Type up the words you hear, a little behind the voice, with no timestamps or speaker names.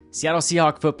Seattle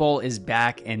Seahawks football is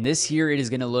back, and this year it is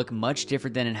going to look much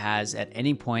different than it has at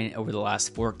any point over the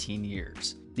last 14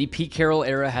 years. The Pete Carroll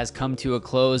era has come to a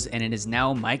close, and it is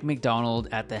now Mike Macdonald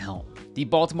at the helm. The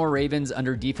Baltimore Ravens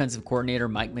under defensive coordinator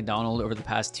Mike Macdonald over the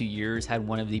past 2 years had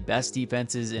one of the best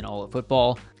defenses in all of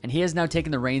football, and he has now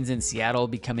taken the reins in Seattle,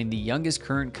 becoming the youngest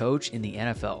current coach in the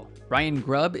NFL. Ryan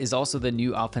Grubb is also the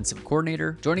new offensive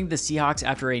coordinator, joining the Seahawks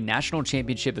after a national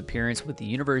championship appearance with the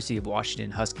University of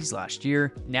Washington Huskies last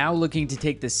year, now looking to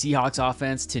take the Seahawks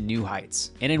offense to new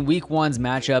heights. And in Week 1's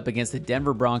matchup against the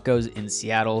Denver Broncos in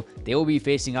Seattle, they will be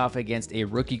facing off against a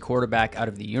rookie quarterback out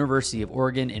of the University of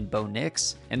Oregon in Bo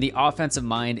Nix, and the offensive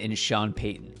mind in Sean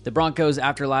Payton. The Broncos,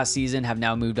 after last season, have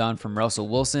now moved on from Russell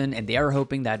Wilson, and they are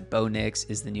hoping that Bo Nix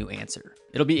is the new answer.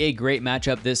 It'll be a great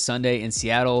matchup this Sunday in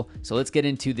Seattle, so let's get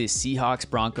into the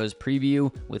Seahawks-Broncos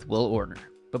preview with Will Ortner.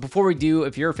 But before we do,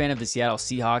 if you're a fan of the Seattle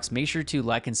Seahawks, make sure to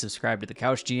like and subscribe to the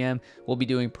Couch GM. We'll be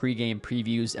doing pregame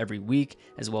previews every week,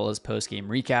 as well as postgame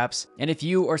recaps. And if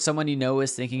you or someone you know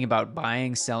is thinking about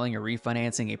buying, selling, or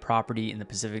refinancing a property in the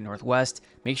Pacific Northwest,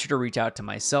 make sure to reach out to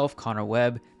myself, Connor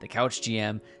Webb, the Couch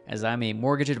GM, as I'm a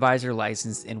mortgage advisor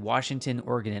licensed in Washington,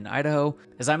 Oregon, and Idaho,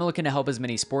 as I'm looking to help as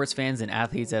many sports fans and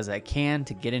athletes as I can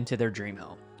to get into their dream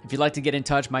home. If you'd like to get in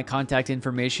touch, my contact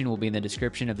information will be in the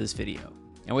description of this video.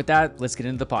 And with that, let's get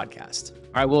into the podcast.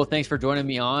 All right, Will, thanks for joining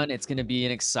me on. It's going to be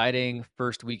an exciting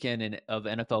first weekend of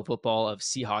NFL football, of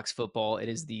Seahawks football. It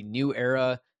is the new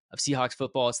era of Seahawks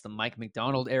football. It's the Mike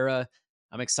Macdonald era.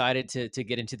 I'm excited to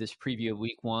get into this preview of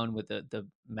Week 1 with the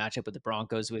matchup with the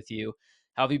Broncos with you.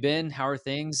 How have you been? How are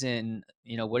things? And,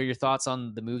 what are your thoughts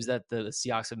on the moves that the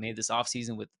Seahawks have made this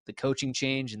offseason with the coaching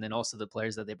change and then also the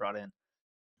players that they brought in?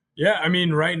 Yeah, I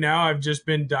mean, right now I've just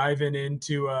been diving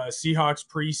into Seahawks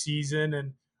preseason,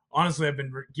 and honestly, I've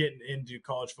been getting into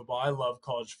college football. I love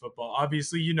college football.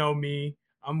 Obviously, you know me.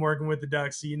 I'm working with the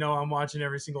Ducks, so I'm watching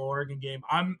every single Oregon game.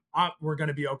 We're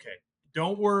gonna be okay.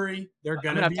 Don't worry, they're I'm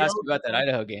gonna gonna have to be ask you about that okay.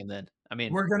 Idaho game then.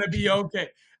 We're gonna be okay.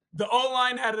 The O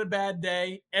line had a bad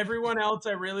day. Everyone else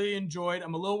I really enjoyed.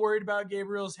 I'm a little worried about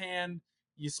Gabriel's hand.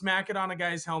 You smack it on a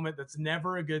guy's helmet, that's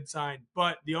never a good sign.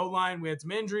 But the O line, we had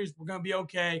some injuries. We're gonna be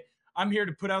okay. I'm here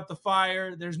to put out the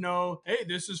fire. There's no, hey,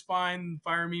 this is fine.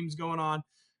 Fire memes going on.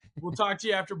 We'll talk to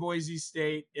you after Boise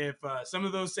State. If some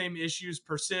of those same issues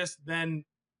persist, then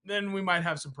we might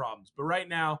have some problems. But right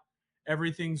now,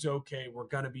 everything's okay. We're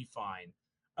gonna be fine.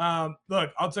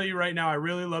 Look, I'll tell you right now, I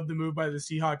really love the move by the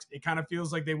Seahawks. It kind of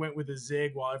feels like they went with a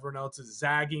zig while everyone else is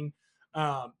zagging.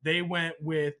 They went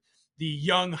with the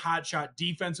young hotshot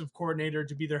defensive coordinator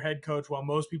to be their head coach, while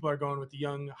most people are going with the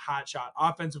young hotshot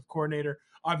offensive coordinator.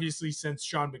 Obviously, since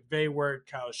Sean McVay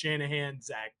worked, Kyle Shanahan,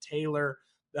 Zach Taylor,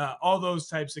 all those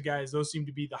types of guys, those seem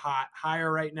to be the hot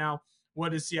hire right now.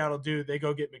 What does Seattle do? They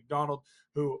go get Macdonald,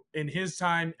 who in his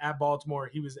time at Baltimore,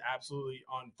 he was absolutely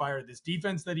on fire. This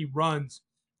defense that he runs,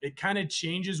 it kind of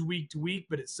changes week to week,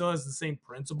 but it still has the same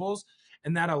principles.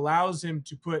 And that allows him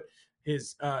to put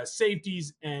his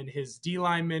safeties and his D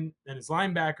linemen and his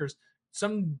linebackers.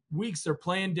 Some weeks they're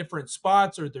playing different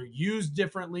spots or they're used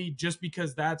differently just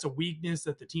because that's a weakness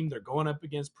that the team they're going up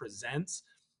against presents.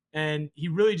 And he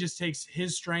really just takes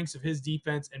his strengths of his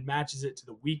defense and matches it to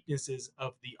the weaknesses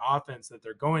of the offense that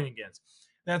they're going against.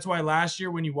 That's why last year,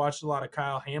 when you watched a lot of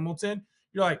Kyle Hamilton,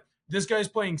 you're like, this guy's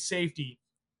playing safety.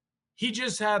 He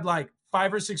just had like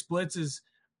 5 or 6 blitzes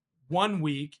one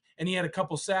week and he had a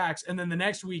couple sacks. And then the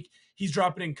next week, he's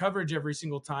dropping in coverage every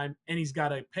single time and he's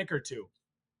got a pick or two.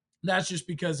 That's just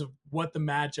because of what the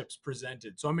matchups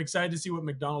presented. So I'm excited to see what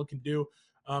Macdonald can do.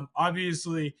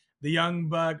 Obviously, the young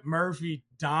buck Murphy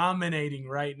dominating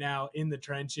right now in the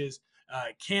trenches.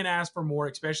 Can't ask for more,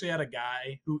 especially at a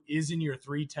guy who is in your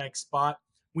 3-tech spot.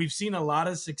 We've seen a lot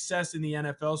of success in the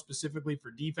NFL, specifically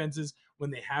for defenses,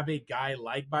 when they have a guy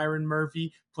like Byron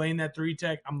Murphy playing that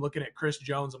 3-tech. I'm looking at Chris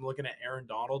Jones. I'm looking at Aaron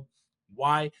Donald.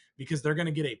 Why? Because they're going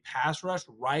to get a pass rush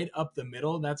right up the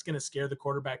middle, and that's going to scare the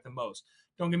quarterback the most.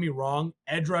 Don't get me wrong.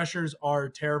 Edge rushers are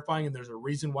terrifying, and there's a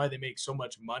reason why they make so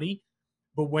much money.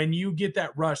 But when you get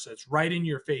that rush that's right in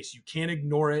your face, you can't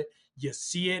ignore it. You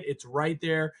see it. It's right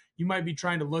there. You might be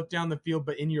trying to look down the field,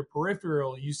 but in your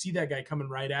peripheral, you see that guy coming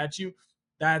right at you.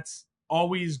 That's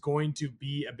always going to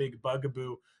be a big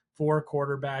bugaboo for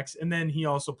quarterbacks. And then he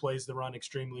also plays the run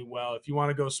extremely well. If you want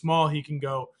to go small, he can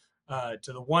go to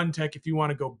the 1-tech. If you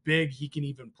want to go big, he can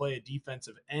even play a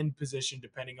defensive end position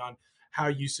depending on how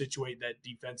you situate that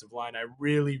defensive line. I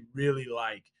really, really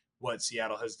like what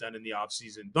Seattle has done in the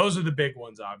offseason. Those are the big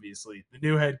ones, obviously. The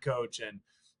new head coach and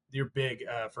your big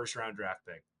first-round draft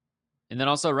pick. And then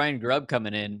also Ryan Grubb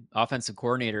coming in, offensive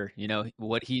coordinator.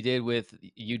 What he did with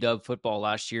UW football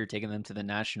last year, taking them to the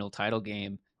national title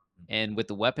game. And with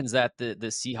the weapons that the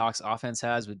Seahawks offense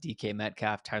has with DK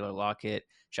Metcalf, Tyler Lockett,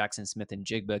 Jackson Smith and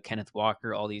Jigba, Kenneth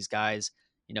Walker, all these guys,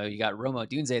 you got Roma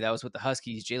Dunze that was with the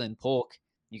Huskies, Jalen Polk,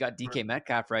 you got DK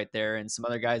Metcalf right there, and some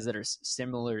other guys that are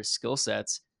similar skill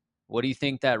sets. What do you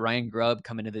think that Ryan Grubb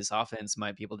coming to this offense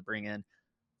might be able to bring in?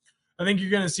 I think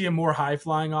you're going to see a more high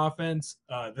flying offense.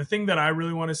 The thing that I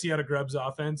really want to see out of Grubb's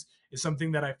offense is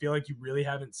something that I feel like you really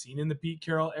haven't seen in the Pete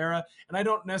Carroll era. And I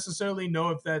don't necessarily know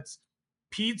if that's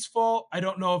Pete's fault. I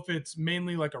don't know if it's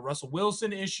mainly like a Russell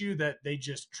Wilson issue that they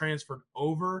just transferred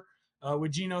over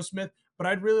with Geno Smith. But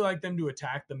I'd really like them to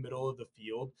attack the middle of the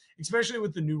field, especially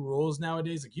with the new rules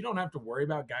nowadays. Like, you don't have to worry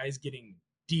about guys getting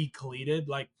decleated.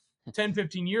 Like 10,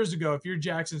 15 years ago, if you're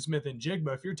Jackson Smith and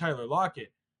Jigba, if you're Tyler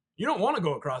Lockett, you don't want to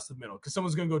go across the middle because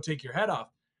someone's going to go take your head off.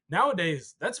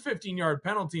 Nowadays, that's a 15-yard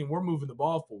penalty, and we're moving the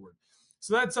ball forward.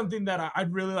 So that's something that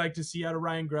I'd really like to see out of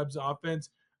Ryan Grubb's offense.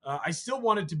 I still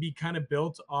want it to be kind of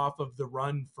built off of the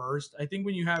run first. I think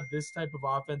when you have this type of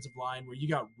offensive line where you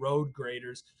got road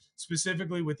graders,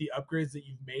 specifically with the upgrades that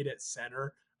you've made at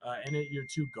center and at your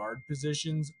two guard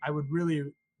positions, I would really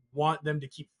want them to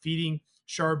keep feeding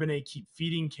Charbonnet, keep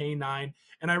feeding K9.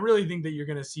 And I really think that you're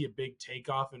going to see a big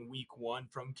takeoff in week one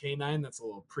from K9. That's a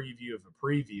little preview of a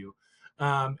preview.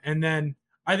 And then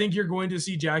I think you're going to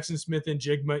see Jackson Smith and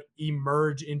Jigma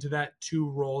emerge into that two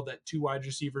role, that two wide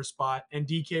receiver spot, and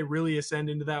DK really ascend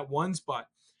into that one spot.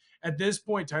 At this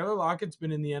point, Tyler Lockett's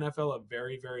been in the NFL a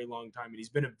very, very long time, and he's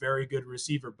been a very good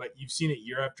receiver, but you've seen it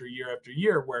year after year after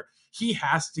year where he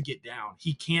has to get down.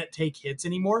 He can't take hits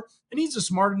anymore, and he's a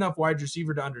smart enough wide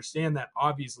receiver to understand that.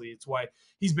 Obviously, it's why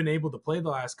he's been able to play the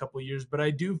last couple of years, but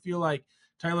I do feel like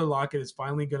Tyler Lockett is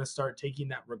finally going to start taking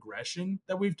that regression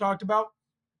that we've talked about.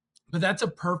 But that's a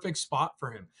perfect spot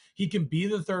for him. He can be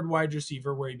the third wide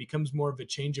receiver where he becomes more of a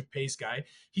change of pace guy.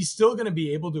 He's still going to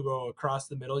be able to go across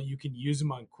the middle. You can use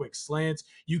him on quick slants.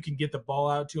 You can get the ball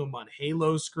out to him on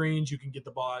halo screens. You can get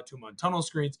the ball out to him on tunnel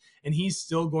screens, and he's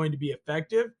still going to be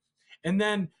effective. And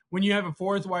then when you have a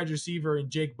fourth wide receiver in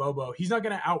Jake Bobo, he's not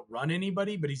going to outrun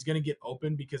anybody, but he's going to get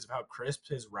open because of how crisp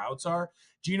his routes are.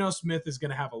 Geno Smith is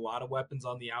going to have a lot of weapons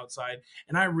on the outside.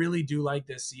 And I really do like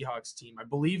this Seahawks team. I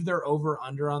believe they're over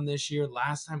under on this year.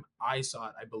 Last time I saw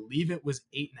it, I believe it was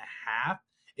 8.5.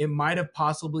 It might have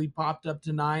possibly popped up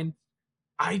to 9.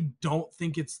 I don't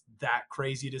think it's that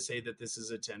crazy to say that this is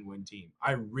a 10-win team.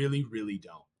 I really, really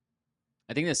don't.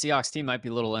 I think the Seahawks team might be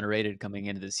a little underrated coming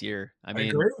into this year. I mean,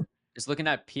 agree. just looking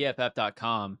at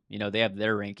PFF.com, they have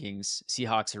their rankings.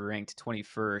 Seahawks are ranked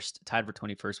 21st, tied for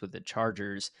 21st with the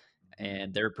Chargers,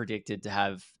 and they're predicted to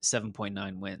have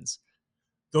 7.9 wins.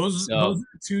 Those are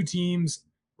two teams.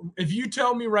 If you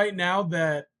tell me right now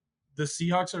that the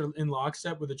Seahawks are in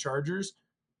lockstep with the Chargers,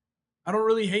 I don't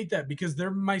really hate that because they're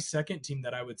my second team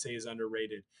that I would say is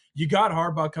underrated. You got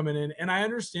Harbaugh coming in, and I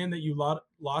understand that you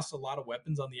lost a lot of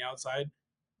weapons on the outside,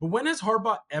 but when has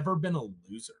Harbaugh ever been a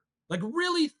loser? Like,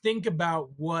 really think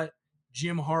about what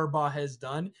Jim Harbaugh has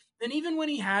done. And even when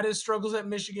he had his struggles at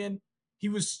Michigan, he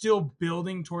was still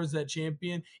building towards that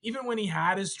champion. Even when he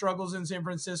had his struggles in San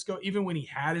Francisco, even when he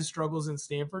had his struggles in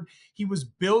Stanford, he was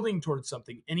building towards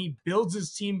something, and he builds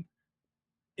his team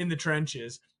in the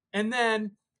trenches. And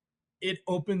then it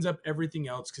opens up everything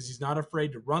else because he's not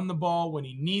afraid to run the ball when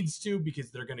he needs to because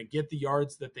they're going to get the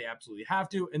yards that they absolutely have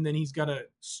to. And then he's got a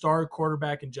star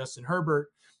quarterback in Justin Herbert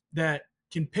that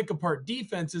can pick apart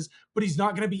defenses, but he's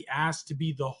not going to be asked to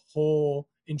be the whole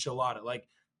enchilada. Like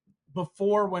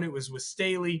before, when it was with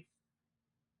Staley,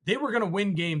 they were going to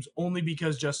win games only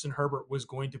because Justin Herbert was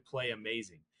going to play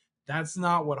amazing. That's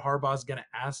not what Harbaugh's going to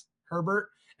ask Herbert.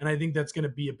 And I think that's going to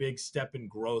be a big step in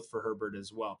growth for Herbert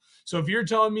as well. So if you're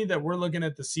telling me that we're looking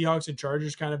at the Seahawks and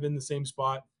Chargers kind of in the same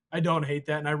spot, I don't hate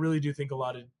that. And I really do think a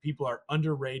lot of people are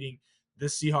underrating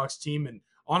this Seahawks team. And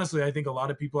honestly, I think a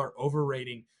lot of people are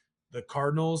overrating the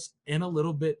Cardinals and a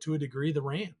little bit to a degree the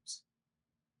Rams.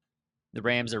 The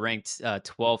Rams are ranked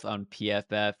 12th on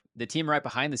PFF. The team right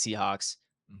behind the Seahawks,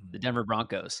 the Denver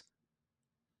Broncos.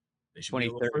 They should be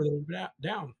a little further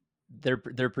down.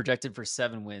 They're projected for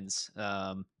 7 wins.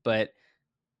 But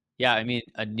yeah, I mean,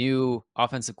 a new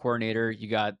offensive coordinator. You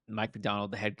got Mike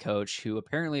Macdonald, the head coach, who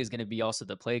apparently is going to be also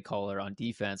the play caller on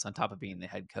defense on top of being the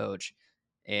head coach.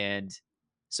 And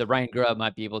so Ryan Grubb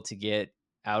might be able to get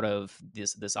out of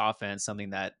this offense,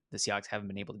 something that the Seahawks haven't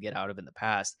been able to get out of in the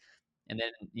past. And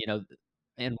then,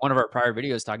 in one of our prior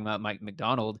videos talking about Mike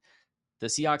Macdonald, the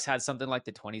Seahawks had something like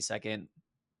the 22nd,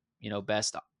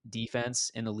 best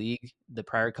defense in the league the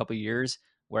prior couple of years,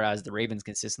 whereas the Ravens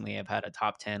consistently have had a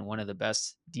top 10, one of the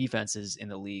best defenses in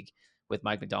the league with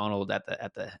Mike Macdonald at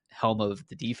the helm of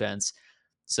the defense.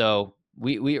 So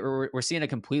we're seeing a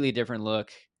completely different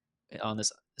look on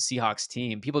this Seahawks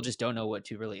team. People just don't know what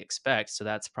to really expect. So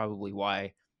that's probably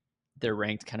why they're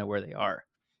ranked kind of where they are.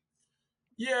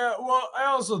 Yeah, well, I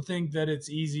also think that it's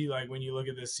easy. Like when you look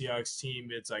at this Seahawks team,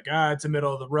 it's like, it's a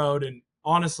middle of the road. And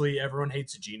honestly, everyone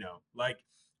hates Geno. Like,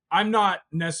 I'm not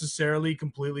necessarily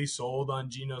completely sold on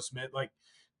Geno Smith. Like,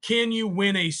 can you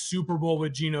win a Super Bowl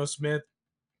with Geno Smith?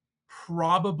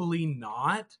 Probably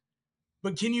not.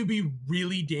 But can you be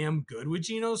really damn good with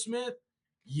Geno Smith?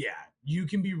 Yeah, you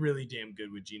can be really damn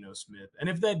good with Geno Smith. And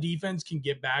if that defense can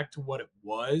get back to what it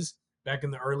was back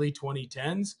in the early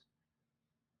 2010s,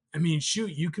 I mean,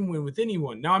 shoot, you can win with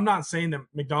anyone. Now, I'm not saying that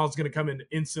McDonald's going to come in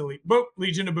instantly, boom,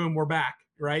 Legion of Boom, we're back,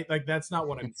 right? Like, that's not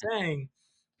what I'm saying.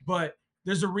 But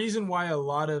there's a reason why a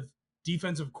lot of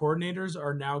defensive coordinators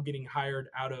are now getting hired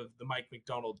out of the Mike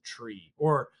McDonald tree,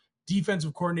 or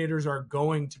defensive coordinators are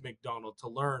going to McDonald to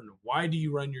learn, why do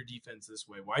you run your defense this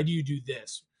way? Why do you do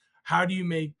this? How do you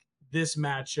make this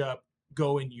matchup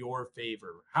go in your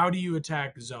favor? How do you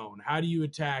attack zone? How do you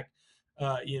attack,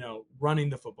 running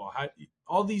the football?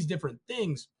 All these different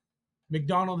things.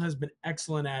 McDonald has been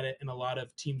excellent at it, and a lot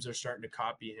of teams are starting to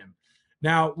copy him.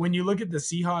 Now, when you look at the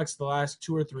Seahawks the last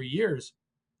 2 or 3 years,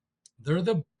 they're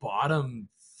the bottom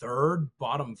third,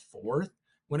 bottom fourth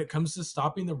when it comes to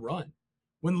stopping the run.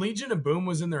 When Legion of Boom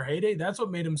was in their heyday, that's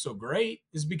what made them so great,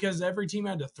 is because every team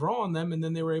had to throw on them, and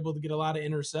then they were able to get a lot of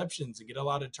interceptions and get a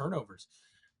lot of turnovers.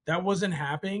 That wasn't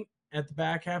happening at the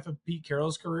back half of Pete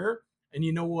Carroll's career. And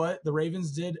you know what the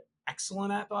Ravens did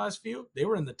excellent at the last few? They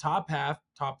were in the top half,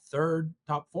 top third,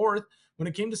 top fourth when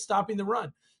it came to stopping the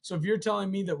run. So if you're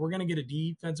telling me that we're going to get a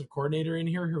defensive coordinator in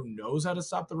here who knows how to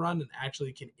stop the run and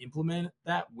actually can implement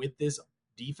that with this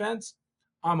defense,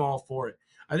 I'm all for it.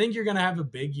 I think you're going to have a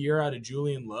big year out of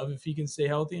Julian Love if he can stay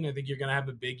healthy. And I think you're going to have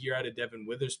a big year out of Devin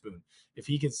Witherspoon if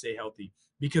he can stay healthy.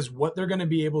 Because what they're going to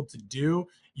be able to do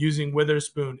using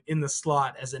Witherspoon in the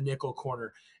slot as a nickel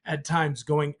corner, at times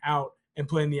going out and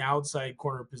playing the outside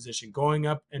corner position, going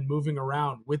up and moving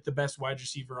around with the best wide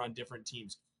receiver on different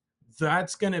teams,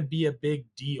 that's going to be a big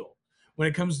deal. When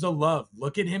it comes to Love,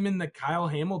 look at him in the Kyle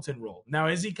Hamilton role. Now,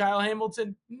 is he Kyle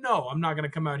Hamilton? No, I'm not going to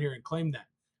come out here and claim that.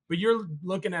 But you're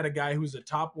looking at a guy who's a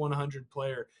top 100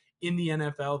 player in the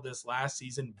NFL this last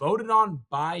season, voted on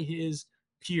by his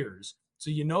peers. So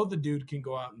you know the dude can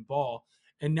go out and ball.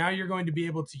 And now you're going to be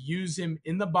able to use him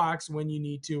in the box when you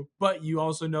need to. But you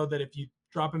also know that if you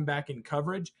drop him back in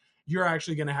coverage, you're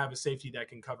actually going to have a safety that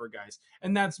can cover guys.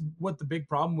 And that's what the big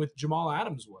problem with Jamal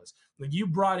Adams was. Like, you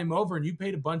brought him over and you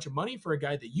paid a bunch of money for a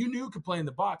guy that you knew could play in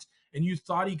the box and you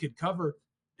thought he could cover.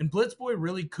 And Blitzboy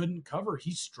really couldn't cover.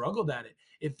 He struggled at it.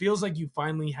 It feels like you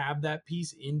finally have that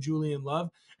piece in Julian Love,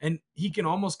 and he can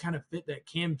almost kind of fit that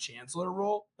Cam Chancellor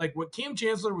role. Like what Cam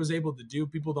Chancellor was able to do,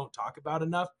 people don't talk about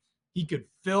enough. He could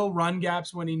fill run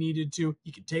gaps when he needed to.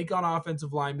 He could take on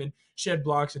offensive linemen, shed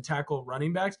blocks, and tackle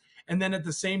running backs. And then at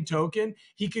the same token,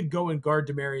 he could go and guard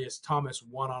Demaryius Thomas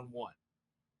one-on-one.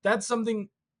 That's something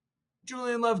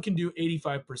Julian Love can do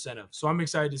 85% of. So I'm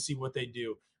excited to see what they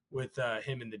do with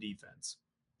him in the defense.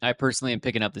 I personally am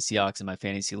picking up the Seahawks in my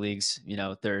fantasy leagues.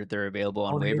 They're available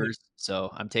on waivers,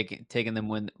 so I'm taking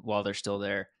them while they're still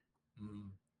there.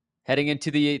 Heading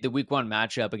into the week one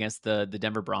matchup against the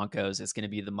Denver Broncos, it's going to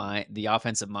be the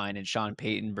offensive mind and Sean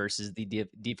Payton versus the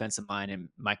defensive mind and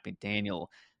Mike McDaniel.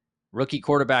 Rookie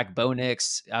quarterback Bo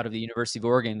Nix out of the University of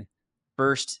Oregon,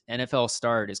 first NFL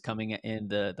start is coming in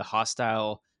the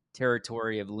hostile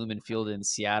territory of Lumen Field in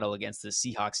Seattle against the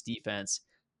Seahawks defense.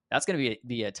 That's going to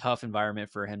be a tough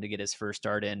environment for him to get his first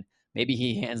start in. Maybe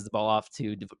he hands the ball off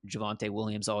to Javonte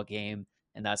Williams all game,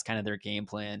 and that's kind of their game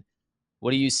plan.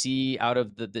 What do you see out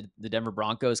of the Denver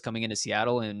Broncos coming into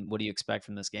Seattle, and what do you expect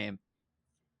from this game?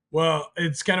 Well,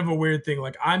 it's kind of a weird thing.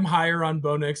 Like, I'm higher on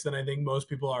Bo Nix than I think most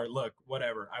people are. Look,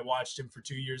 whatever. I watched him for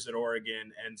 2 years at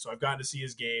Oregon, and so I've gotten to see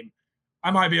his game.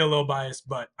 I might be a little biased,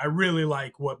 but I really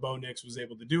like what Bo Nix was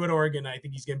able to do at Oregon. I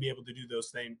think he's going to be able to do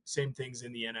those same things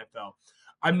in the NFL.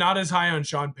 I'm not as high on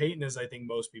Sean Payton as I think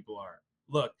most people are.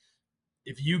 Look,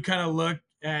 if you kind of look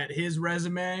at his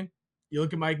resume, you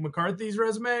look at Mike McCarthy's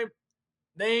resume,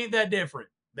 they ain't that different.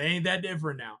 They ain't that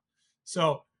different now.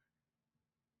 So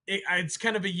it's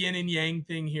kind of a yin and yang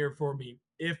thing here for me.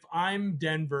 If I'm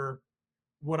Denver,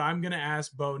 what I'm going to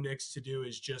ask Bo Nix to do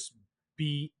is just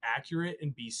be accurate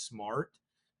and be smart.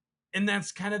 And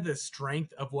that's kind of the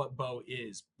strength of what Bo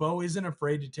is. Bo isn't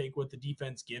afraid to take what the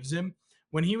defense gives him.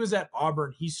 When he was at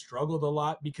Auburn, he struggled a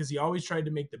lot because he always tried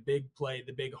to make the big play,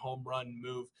 the big home run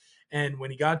move. And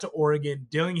when he got to Oregon,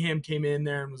 Dillingham came in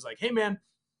there and was like, hey, man,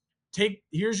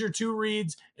 here's your two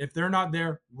reads. If they're not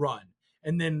there, run.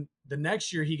 And then the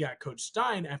next year he got Coach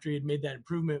Stein after he had made that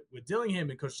improvement with Dillingham.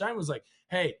 And Coach Stein was like,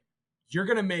 hey, You're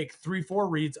going to make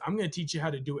 3-4 reads. I'm going to teach you how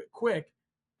to do it quick.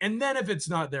 And then if it's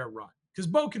not there, run. Because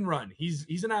Bo can run.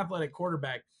 He's an athletic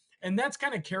quarterback. And that's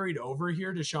kind of carried over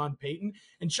here to Sean Payton.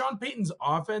 And Sean Payton's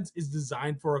offense is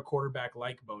designed for a quarterback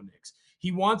like Bo Nix.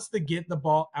 He wants to get the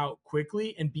ball out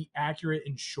quickly and be accurate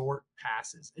in short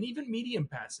passes and even medium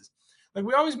passes. Like,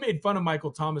 we always made fun of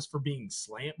Michael Thomas for being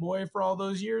slant boy for all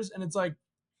those years. And it's like,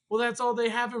 well, that's all they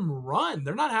have him run.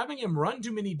 They're not having him run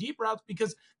too many deep routes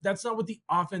because that's not what the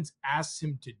offense asks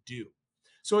him to do.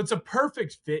 So it's a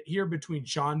perfect fit here between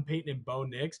Sean Payton and Bo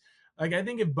Nix. Like, I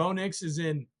think if Bo Nix is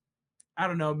in, I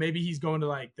don't know, maybe he's going to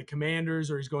like the Commanders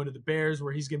or he's going to the Bears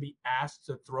where he's going to be asked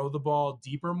to throw the ball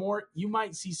deeper more, you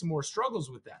might see some more struggles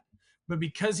with that. But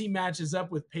because he matches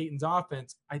up with Peyton's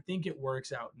offense, I think it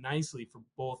works out nicely for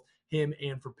both him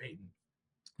and for Peyton.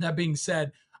 That being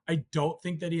said, I don't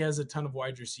think that he has a ton of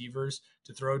wide receivers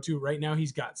to throw to. Right now,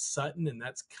 he's got Sutton, and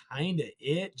that's kind of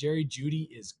it. Jerry Jeudy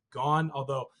is gone,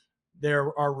 although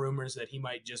there are rumors that he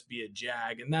might just be a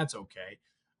Jag, and that's okay.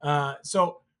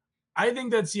 So I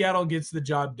think that Seattle gets the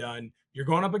job done. You're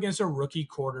going up against a rookie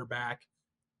quarterback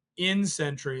in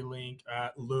CenturyLink,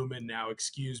 Lumen now,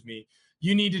 excuse me.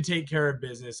 You need to take care of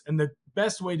business. And the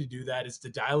best way to do that is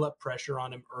to dial up pressure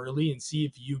on him early and see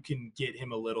if you can get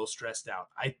him a little stressed out.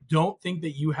 I don't think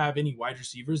that you have any wide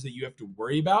receivers that you have to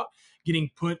worry about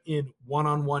getting put in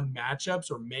one-on-one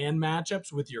matchups or man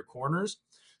matchups with your corners.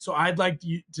 So I'd like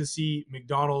to see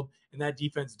McDonald and that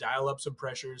defense dial up some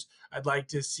pressures. I'd like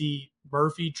to see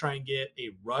Murphy try and get a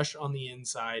rush on the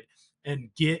inside and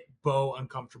get Bo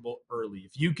uncomfortable early.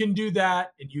 If you can do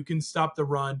that and you can stop the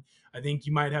run, I think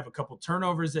you might have a couple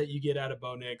turnovers that you get out of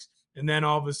Bo Nix. And then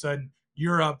all of a sudden,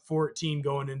 you're up 14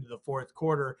 going into the fourth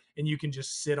quarter, and you can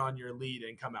just sit on your lead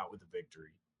and come out with a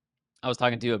victory. I was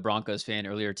talking to a Broncos fan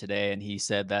earlier today, and he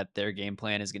said that their game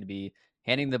plan is going to be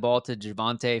handing the ball to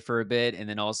Javonte for a bit and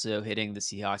then also hitting the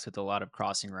Seahawks with a lot of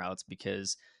crossing routes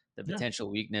because the Yeah. potential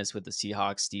weakness with the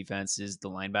Seahawks defense is the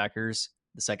linebackers.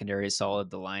 The secondary is solid.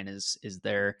 The line is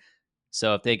there.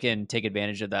 So if they can take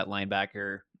advantage of that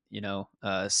linebacker,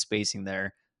 spacing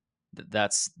there,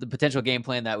 that's the potential game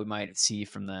plan that we might see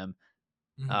from them.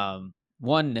 Mm-hmm.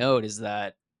 One note is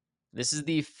that this is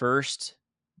the first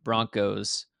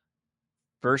Broncos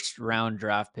first round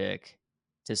draft pick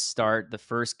to start the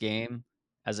first game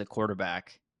as a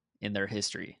quarterback in their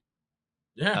history.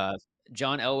 Yeah. Uh,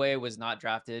 John Elway was not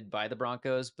drafted by the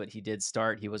Broncos, but he did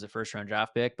start. He was a first round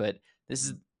draft pick, but this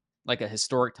is like a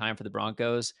historic time for the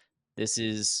Broncos. This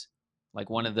is like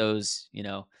one of those,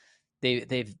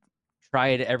 they've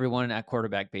tried everyone at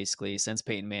quarterback basically since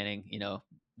Peyton Manning.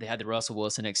 They had the Russell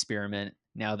Wilson experiment.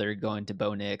 Now they're going to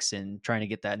Bo Nix and trying to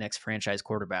get that next franchise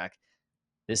quarterback.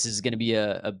 This is going to be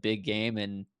a big game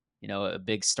and a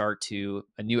big start to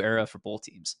a new era for both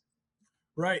teams.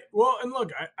 Right. Well, and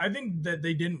look, I think that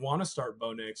they didn't want to start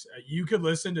Bo Nix. You could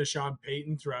listen to Sean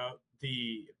Payton throughout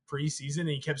the preseason, and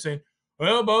he kept saying,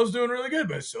 well, Bo's doing really good,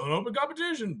 but it's still an open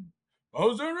competition.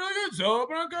 Bo's doing really good, still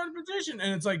open competition.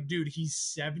 And it's like, dude, he's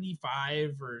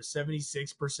 75 or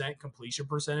 76% completion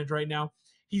percentage right now.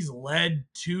 He's led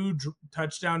 2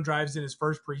 touchdown drives in his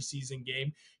first preseason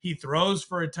game. He throws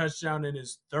for a touchdown in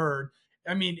his third.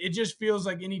 I mean, it just feels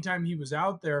like anytime he was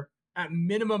out there, at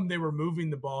minimum, they were moving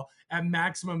the ball. At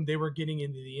maximum, they were getting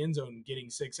into the end zone and getting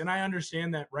 6. And I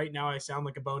understand that right now I sound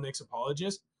like a Bo Nix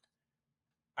apologist.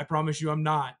 I promise you I'm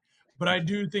not. But I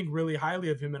do think really highly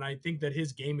of him, and I think that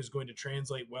his game is going to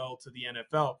translate well to the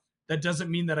NFL. That doesn't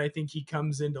mean that I think he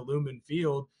comes into Lumen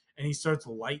Field and he starts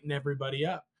lighting everybody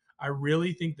up. I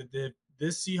really think that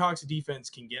this Seahawks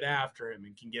defense can get after him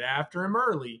and can get after him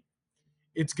early.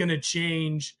 It's going to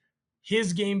change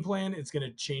his game plan. It's going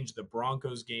to change the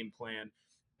Broncos' game plan.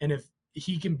 And if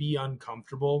he can be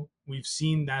uncomfortable, we've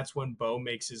seen that's when Bo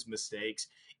makes his mistakes,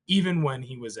 even when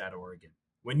he was at Oregon.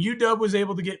 When UW was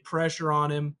able to get pressure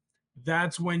on him,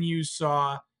 that's when you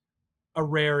saw a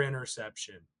rare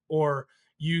interception or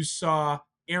you saw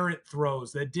errant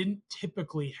throws that didn't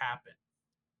typically happen.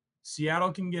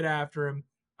 Seattle can get after him.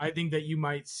 I think that you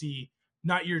might see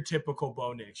not your typical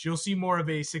Bo Nix. You'll see more of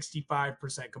a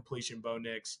 65% completion Bo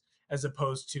Nix as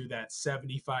opposed to that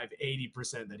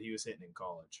 75-80% that he was hitting in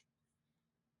college.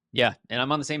 Yeah, and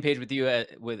I'm on the same page with you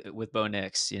with Bo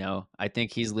Nix. I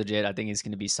think he's legit. I think he's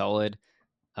going to be solid.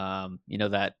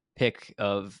 That pick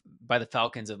of by the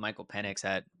Falcons of Michael Penix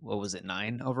at what was it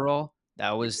 9 overall?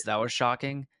 That was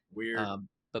shocking. Weird.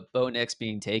 But Bo Nix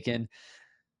being taken,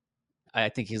 I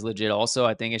think he's legit. Also,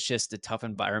 I think it's just a tough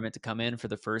environment to come in for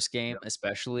the first game, Yep.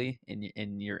 especially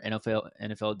in your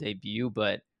NFL debut.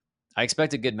 But I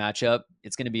expect a good matchup.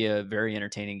 It's going to be a very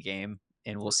entertaining game,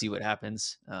 and we'll see what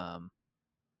happens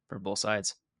for both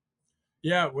sides.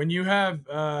 Yeah, when you have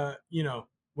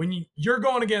when you're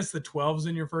going against the 12s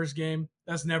in your first game,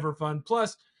 that's never fun.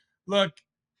 Plus, look,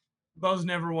 Bo's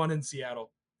never won in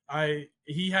Seattle.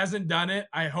 He hasn't done it.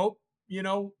 I hope,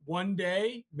 one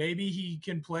day maybe he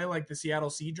can play like the Seattle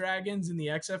Sea Dragons in the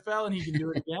XFL and he can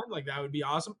do it again. Like that would be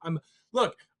awesome.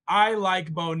 Look, I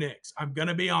like Bo Nix. I'm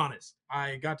gonna be honest.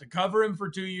 I got to cover him for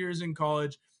 2 years in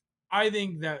college. I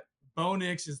think that Bo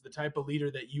Nix is the type of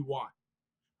leader that you want.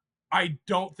 I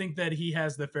don't think that he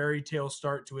has the fairy tale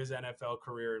start to his NFL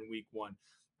career in week one.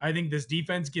 I think this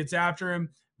defense gets after him.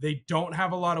 They don't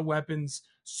have a lot of weapons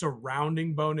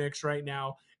surrounding Bo Nix right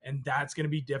now, and that's going to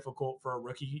be difficult for a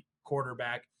rookie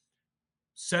quarterback.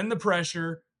 Send the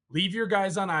pressure, leave your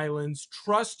guys on islands,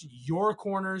 trust your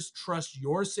corners, trust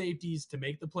your safeties to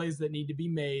make the plays that need to be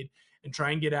made and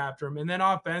try and get after them. And then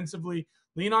offensively,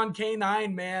 lean on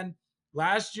K9, man.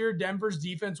 Last year, Denver's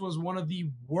defense was one of the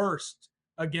worst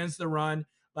against the run.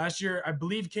 Last year, I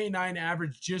believe K9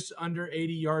 averaged just under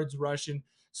 80 yards rushing.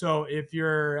 So if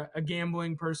you're a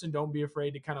gambling person, don't be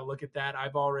afraid to kind of look at that.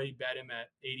 I've already bet him at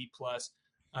 80 plus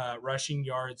rushing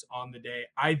yards on the day.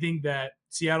 I think that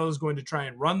Seattle is going to try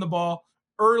and run the ball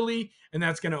early, and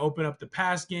that's going to open up the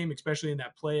pass game, especially in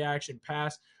that play action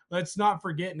pass. Let's not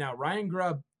forget now, Ryan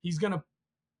Grubb, he's going to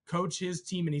coach his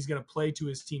team and he's going to play to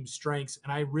his team's strengths.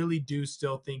 And I really do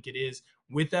still think it is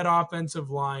with that offensive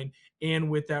line and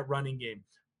with that running game.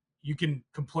 You can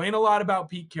complain a lot about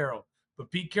Pete Carroll,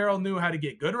 but Pete Carroll knew how to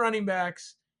get good running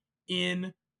backs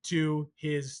into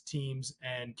his teams,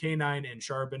 and K9 and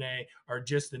Charbonnet are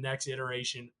just the next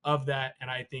iteration of that. And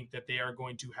I think that they are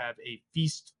going to have a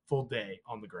feastful day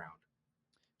on the ground.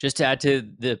 Just to add to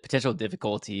the potential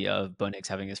difficulty of Bo Nix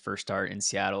having his first start in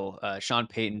Seattle, Sean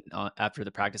Payton, after the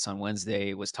practice on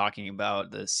Wednesday, was talking about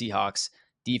the Seahawks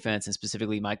defense and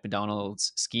specifically Mike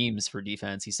Macdonald's schemes for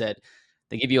defense. He said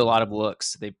they give you a lot of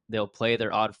looks. They'll play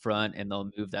their odd front and they'll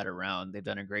move that around. They've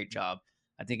done a great job.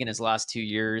 I think in his last 2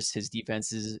 years, his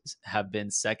defenses have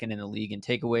been second in the league in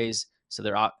takeaways. So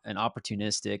they're an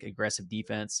opportunistic, aggressive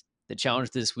defense. The challenge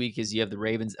this week is you have the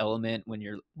Ravens element when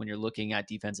you're looking at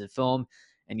defensive film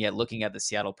and yet looking at the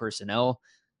Seattle personnel.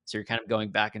 So you're kind of going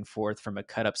back and forth from a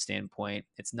cut up standpoint.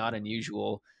 It's not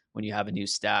unusual when you have a new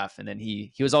staff. And then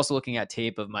he was also looking at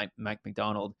tape of Mike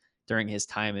Macdonald during his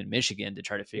time in Michigan to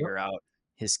try to Yep. figure out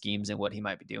his schemes and what he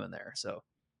might be doing there. So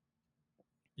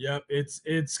Yep,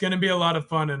 it's going to be a lot of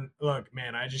fun. And look,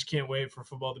 man, I just can't wait for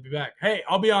football to be back. Hey,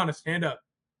 I'll be honest, hand up.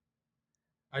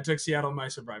 I took Seattle in my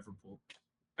survivor pool.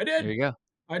 I there did. you go.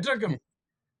 I took him.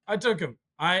 I took him.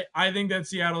 I think that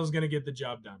Seattle is going to get the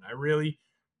job done. I really,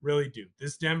 really do.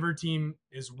 This Denver team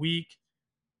is weak.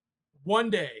 One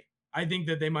day, I think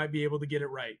that they might be able to get it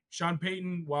right. Sean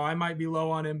Payton, while I might be low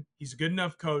on him, he's a good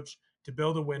enough coach to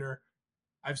build a winner.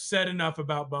 I've said enough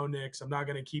about Bo Nix. I'm not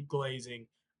going to keep glazing,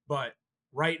 but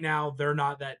right now they're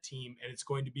not that team, and it's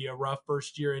going to be a rough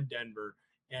first year in Denver.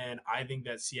 And I think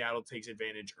that Seattle takes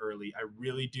advantage early. I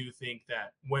really do think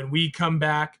that when we come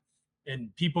back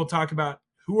and people talk about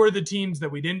who are the teams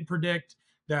that we didn't predict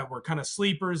that were kind of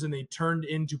sleepers and they turned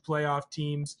into playoff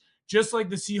teams, just like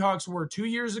the Seahawks were 2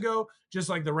 years ago, just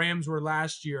like the Rams were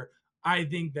last year. I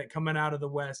think that coming out of the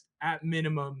West, at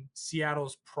minimum,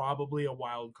 Seattle's probably a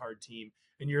wild card team,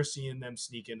 and you're seeing them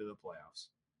sneak into the playoffs.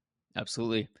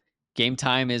 Absolutely. Game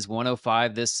time is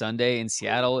 1:05 this Sunday in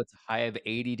Seattle. It's a high of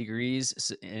 80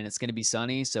 degrees and it's going to be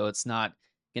sunny, so it's not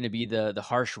going to be the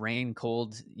harsh rain,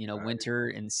 cold, Right. winter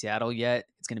in Seattle yet.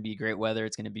 It's going to be great weather.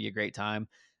 It's going to be a great time.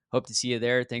 Hope to see you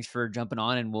there. Thanks for jumping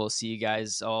on, and we'll see you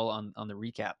guys all on the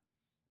recap.